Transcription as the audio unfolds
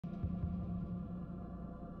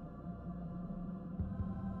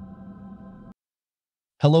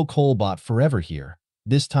Hello Kolbot Forever here,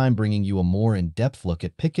 this time bringing you a more in-depth look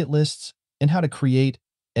at Pickit lists and how to create,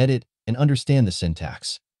 edit, and understand the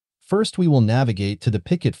syntax. First, we will navigate to the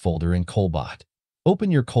Pickit folder in Kolbot.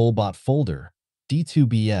 Open your Kolbot folder,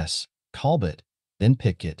 D2BS, Kolbot, then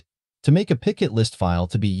Pickit. To make a Pickit list file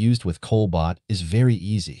to be used with Kolbot is very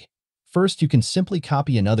easy. First, you can simply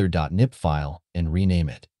copy another .nip file and rename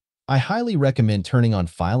it. I highly recommend turning on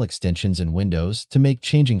file extensions in Windows to make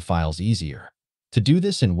changing files easier. To do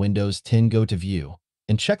this in Windows 10, go to View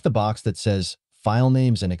and check the box that says File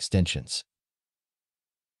Names and Extensions.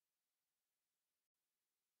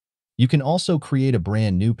 You can also create a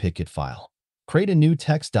brand new Pickit file. Create a new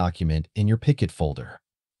text document in your Pickit folder.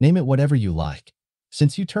 Name it whatever you like.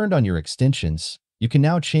 Since you turned on your extensions, you can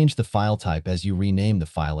now change the file type as you rename the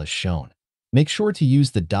file as shown. Make sure to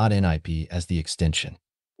use the .nip as the extension.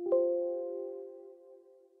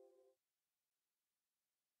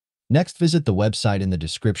 Next, visit the website in the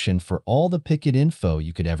description for all the Pickit info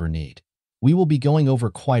you could ever need. We will be going over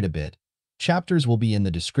quite a bit. Chapters will be in the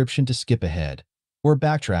description to skip ahead, or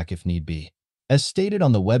backtrack if need be. As stated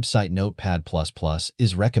on the website, Notepad++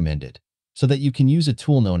 is recommended, so that you can use a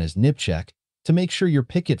tool known as nipcheck to make sure your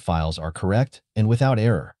Pickit files are correct and without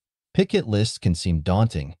error. Pickit lists can seem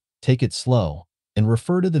daunting, take it slow, and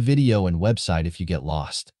refer to the video and website if you get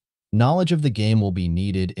lost. Knowledge of the game will be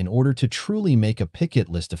needed in order to truly make a Pickit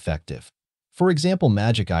list effective. For example,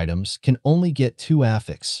 magic items can only get 2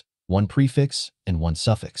 affix, 1 prefix, and 1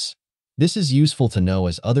 suffix. This is useful to know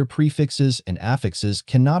as other prefixes and affixes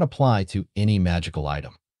cannot apply to any magical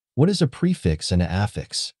item. What is a prefix and an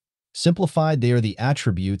affix? Simplified, they are the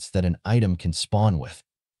attributes that an item can spawn with.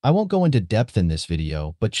 I won't go into depth in this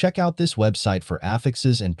video, but check out this website for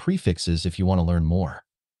affixes and prefixes if you want to learn more.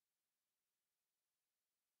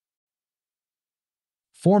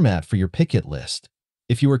 Format for your Pickit list.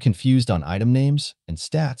 If you are confused on item names and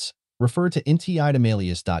stats, refer to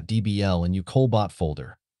untitled.dbl in your Kolbot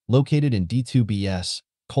folder, located in D2BS,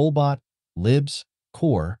 Kolbot, libs,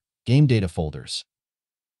 core, game data folders.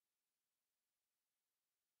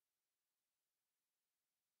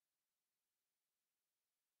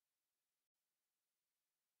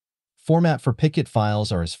 Format for Pickit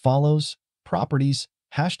files are as follows: properties,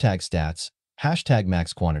 #stats,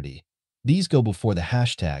 #max quantity. These go before the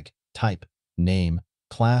hashtag, type, name,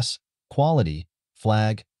 class, quality,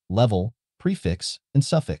 flag, level, prefix, and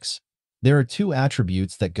suffix. There are 2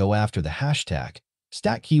 attributes that go after the hashtag: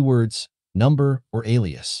 stat keywords, number, or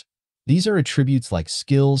alias. These are attributes like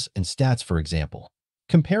skills and stats, for example.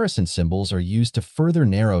 Comparison symbols are used to further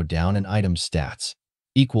narrow down an item's stats.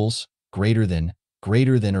 Equals, greater than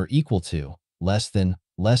or equal to, less than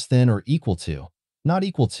or equal to, not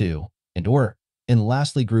equal to, and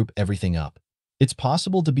lastly, group everything up. It's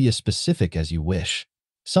possible to be as specific as you wish.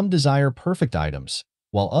 Some desire perfect items,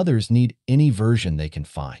 while others need any version they can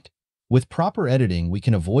find. With proper editing, we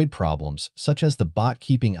can avoid problems such as the bot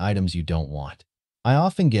keeping items you don't want. I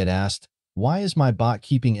often get asked, why is my bot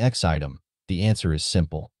keeping X item? The answer is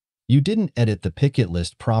simple. You didn't edit the Pickit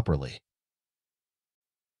list properly.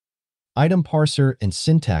 Item parser and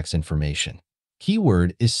syntax information.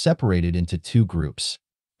 Keyword is separated into 2 groups.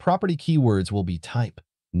 Property keywords will be type,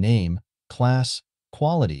 name, class,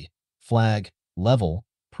 quality, flag, level,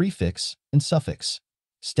 prefix, and suffix.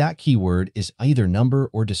 Stat keyword is either number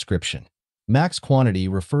or description. Max quantity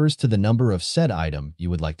refers to the number of said item you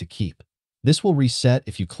would like to keep. This will reset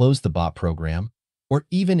if you close the bot program, or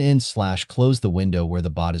even close the window where the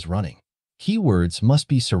bot is running. Keywords must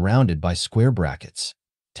be surrounded by square brackets.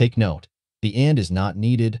 Take note, the and is not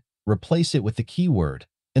needed. Replace it with the keyword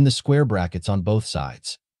and the square brackets on both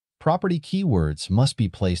sides. Property keywords must be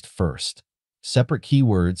placed first. Separate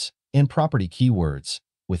keywords and property keywords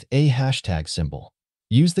with a hashtag symbol.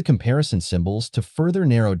 Use the comparison symbols to further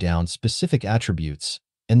narrow down specific attributes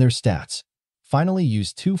and their stats. Finally,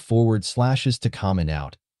 use 2 forward slashes to comment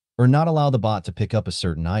out or not allow the bot to pick up a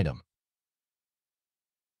certain item.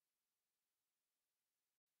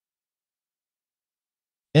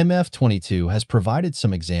 MF22 has provided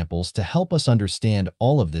some examples to help us understand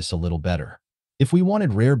all of this a little better. If we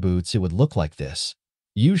wanted rare boots, it would look like this.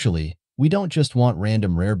 Usually, we don't just want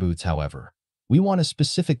random rare boots, however. We want a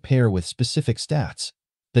specific pair with specific stats.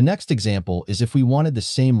 The next example is if we wanted the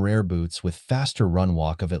same rare boots with faster run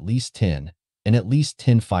walk of at least 10 and at least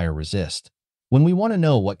 10 fire resist. When we want to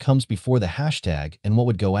know what comes before the hashtag and what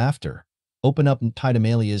would go after, open up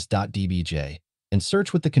untitled.dbj and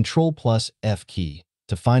search with the Ctrl+F key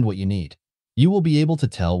to find what you need. You will be able to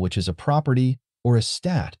tell which is a property or a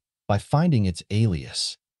stat by finding its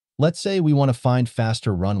alias. Let's say we want to find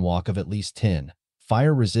faster run walk of at least 10,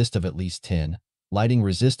 fire resist of at least 10, lighting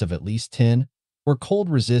resist of at least 10, or cold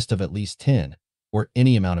resist of at least 10, or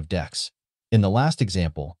any amount of dex. In the last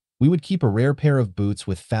example, we would keep a rare pair of boots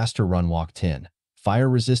with faster run walk 10, fire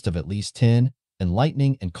resist of at least 10, and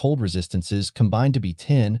lightning and cold resistances combined to be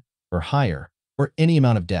 10 or higher, or any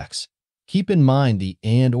amount of dex. Keep in mind the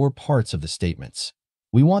and or parts of the statements.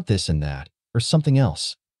 We want this and that, or something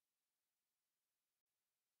else.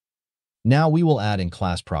 Now we will add in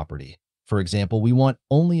class property. For example, we want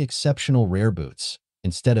only exceptional rare boots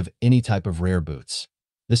instead of any type of rare boots.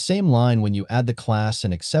 The same line when you add the class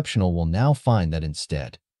and exceptional will now find that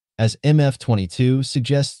instead. As MF22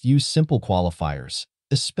 suggests, use simple qualifiers,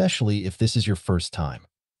 especially if this is your first time.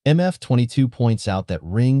 MF22 points out that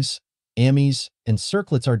rings, amies, and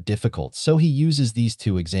circlets are difficult, so he uses these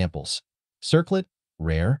two examples. Circlet,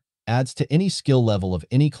 rare, adds to any skill level of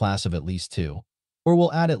any class of at least 2, or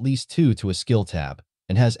will add at least 2 to a skill tab,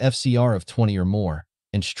 and has FCR of 20 or more,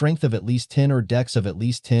 and strength of at least 10 or dex of at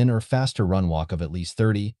least 10 or faster run walk of at least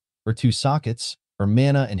 30, or 2 sockets, or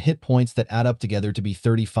mana and hit points that add up together to be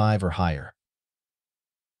 35 or higher.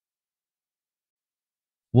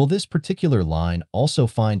 Will this particular line also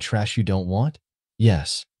find trash you don't want?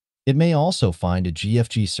 Yes. It may also find a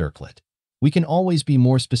GFG circlet. We can always be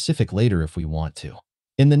more specific later if we want to.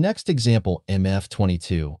 In the next example,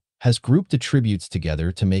 MF22 has grouped attributes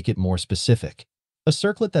together to make it more specific. A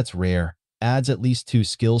circlet that's rare adds at least 2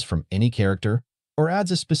 skills from any character, or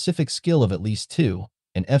adds a specific skill of at least 2,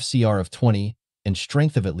 an FCR of 20, and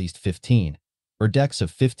strength of at least 15, or dex of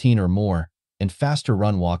 15 or more, and faster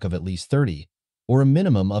run walk of at least 30, or a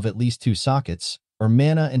minimum of at least 2 sockets, or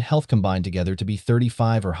mana and health combined together to be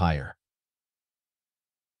 35 or higher.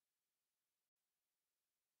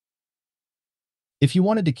 If you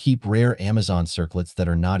wanted to keep rare Amazon circlets that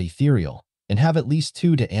are not ethereal and have at least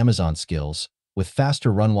 2 to Amazon skills, with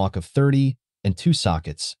faster run walk of 30 and 2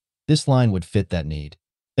 sockets, this line would fit that need.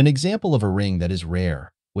 An example of a ring that is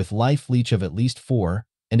rare, with life leech of at least 4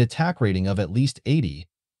 and attack rating of at least 80,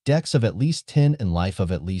 dex of at least 10 and life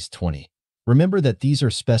of at least 20. Remember that these are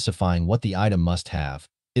specifying what the item must have.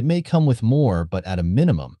 It may come with more, but at a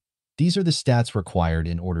minimum, these are the stats required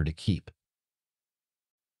in order to keep.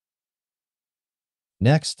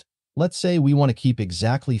 Next, let's say we want to keep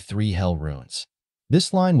exactly 3 hell runes.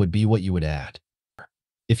 This line would be what you would add.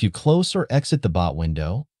 If you close or exit the bot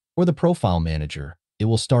window or the profile manager, it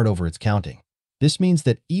will start over its counting. This means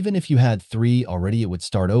that even if you had 3 already, it would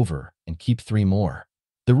start over and keep 3 more.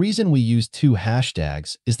 The reason we use 2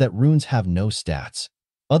 hashtags is that runes have no stats.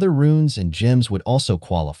 Other runes and gems would also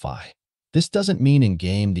qualify. This doesn't mean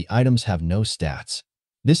in-game the items have no stats.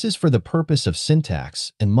 This is for the purpose of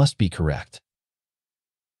syntax and must be correct.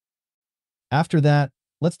 After that,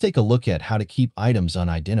 let's take a look at how to keep items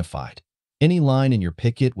unidentified. Any line in your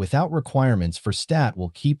picket without requirements for stat will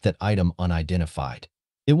keep that item unidentified.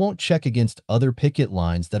 It won't check against other picket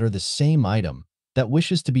lines that are the same item that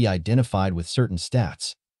wishes to be identified with certain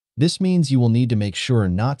stats. This means you will need to make sure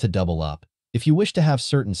not to double up if you wish to have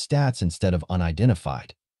certain stats instead of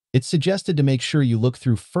unidentified. It's suggested to make sure you look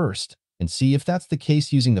through first and see if that's the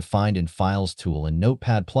case using the Find in Files tool in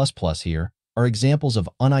Notepad++. Here are examples of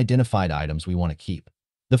unidentified items we want to keep.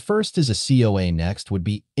 The first is a COA. Next would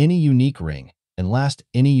be any unique ring, and last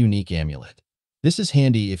any unique amulet. This is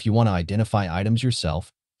handy if you want to identify items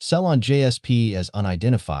yourself, sell on JSP as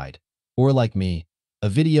unidentified, or like me, a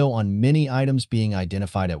video on many items being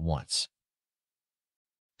identified at once.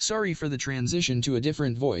 Sorry for the transition to a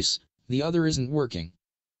different voice, the other isn't working.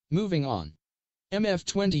 Moving on.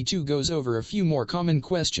 MF22 goes over a few more common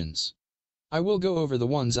questions. I will go over the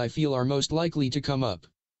ones I feel are most likely to come up.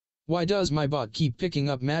 Why does my bot keep picking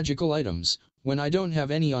up magical items when I don't have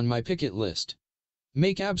any on my picket list?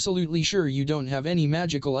 Make absolutely sure you don't have any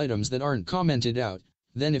magical items that aren't commented out.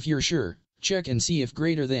 Then if you're sure, check and see if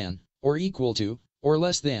greater than, or equal to, or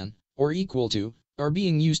less than, or equal to, are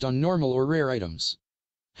being used on normal or rare items.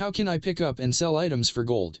 How can I pick up and sell items for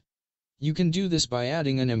gold? You can do this by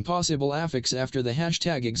adding an impossible affix after the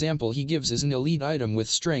hashtag example he gives as an elite item with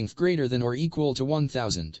strength greater than or equal to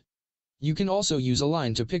 1000. You can also use a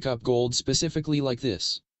line to pick up gold specifically like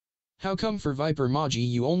this. How come for Viper Magi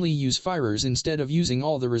you only use firers instead of using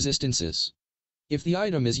all the resistances? If the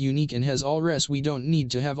item is unique and has all res, we don't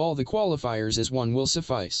need to have all the qualifiers, as one will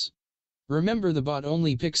suffice. Remember, the bot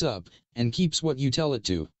only picks up and keeps what you tell it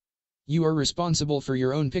to. You are responsible for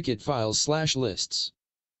your own picket files/lists.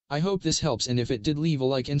 I hope this helps, and if it did, leave a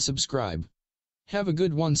like and subscribe. Have a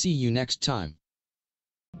good one. See you next time.